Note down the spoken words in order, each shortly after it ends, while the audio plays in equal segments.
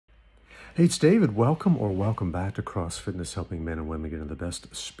Hey, it's David. Welcome or welcome back to Cross Fitness, helping men and women get in the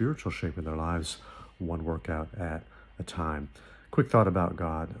best spiritual shape of their lives, one workout at a time. Quick thought about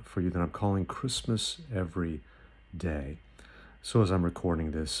God for you that I'm calling Christmas every day. So as I'm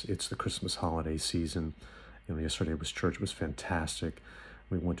recording this, it's the Christmas holiday season. Yesterday was church. It was fantastic.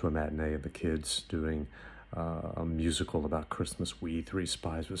 We went to a matinee of the kids doing a musical about Christmas. We Three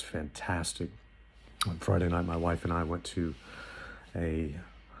Spies was fantastic. On Friday night, my wife and I went to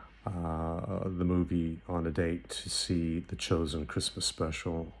the movie on a date to see The Chosen Christmas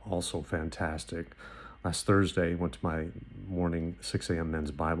special, also fantastic. Last Thursday, went to my morning 6 a.m.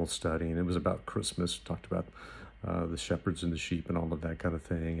 men's Bible study, and it was about Christmas. Talked about the shepherds and the sheep and all of that kind of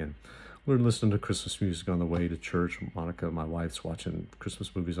thing. And we were listening to Christmas music on the way to church. Monica, my wife's watching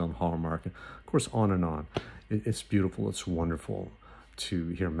Christmas movies on Hallmark. And of course, on and on. It's beautiful. It's wonderful to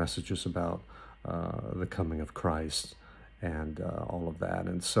hear messages about the coming of Christ and all of that.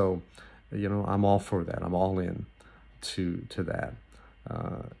 And so, I'm all for that. I'm all in to that,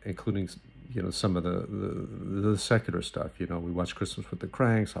 including, some of the secular stuff. We watched Christmas with the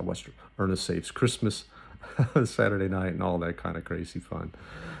Cranks. I watched Ernest Saves Christmas Saturday night and all that kind of crazy fun.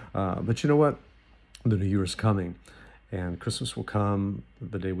 But you know what? The New Year is coming, and Christmas will come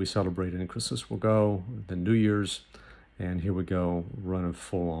the day we celebrate it, and Christmas will go, then New Year's, and here we go, running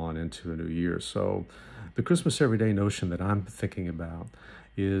full on into a new year. So the Christmas everyday notion that I'm thinking about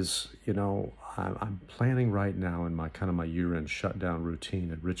is, I'm planning right now in my my year-end shutdown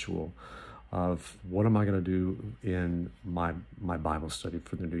routine and ritual of what am I going to do in my Bible study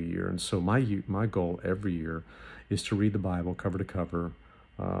for the new year. And so my goal every year is to read the Bible cover to cover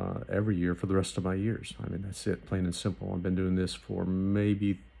every year for the rest of my years. I mean, that's it, plain and simple. I've been doing this for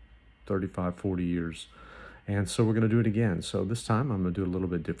maybe 35, 40 years. And so we're going to do it again. So this time I'm going to do it a little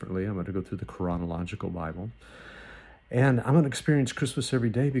bit differently. I'm going to go through the chronological Bible. And I'm going to experience Christmas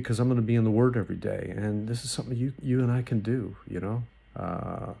every day because I'm going to be in the Word every day. And this is something you and I can do,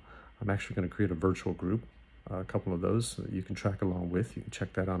 I'm actually going to create a virtual group, a couple of those that you can track along with. You can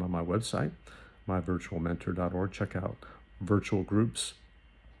check that out on my website, myvirtualmentor.org. Check out virtual groups.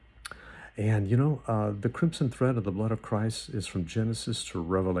 And, the crimson thread of the blood of Christ is from Genesis to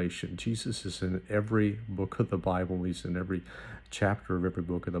Revelation. Jesus is in every book of the Bible. He's in every chapter of every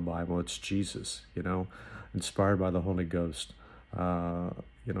book of the Bible. It's Jesus, inspired by the Holy Ghost.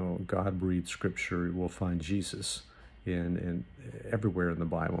 God-breathed scripture. We'll find Jesus in everywhere in the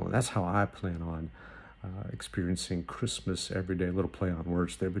Bible. And that's how I plan on experiencing Christmas every day. A little play on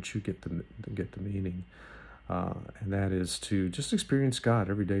words there, but you get the meaning. And that is to just experience God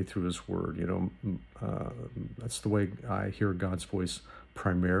every day through His Word. That's the way I hear God's voice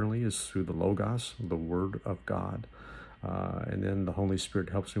primarily, is through the Logos, the Word of God. And then the Holy Spirit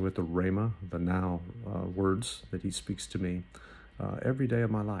helps me with the Rhema, the now words that He speaks to me every day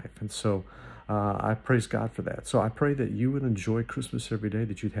of my life. And so I praise God for that. So I pray that you would enjoy Christmas every day,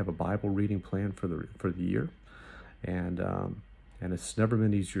 that you'd have a Bible reading plan for the year. And it's never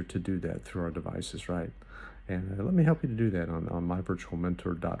been easier to do that through our devices, right? And let me help you to do that on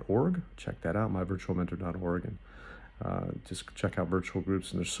myvirtualmentor.org. Check that out, myvirtualmentor.org, and just check out virtual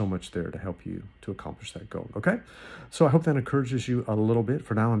groups, and there's so much there to help you to accomplish that goal, okay? So I hope that encourages you a little bit.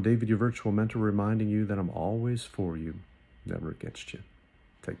 For now, I'm David, your virtual mentor, reminding you that I'm always for you, never against you.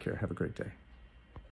 Take care. Have a great day.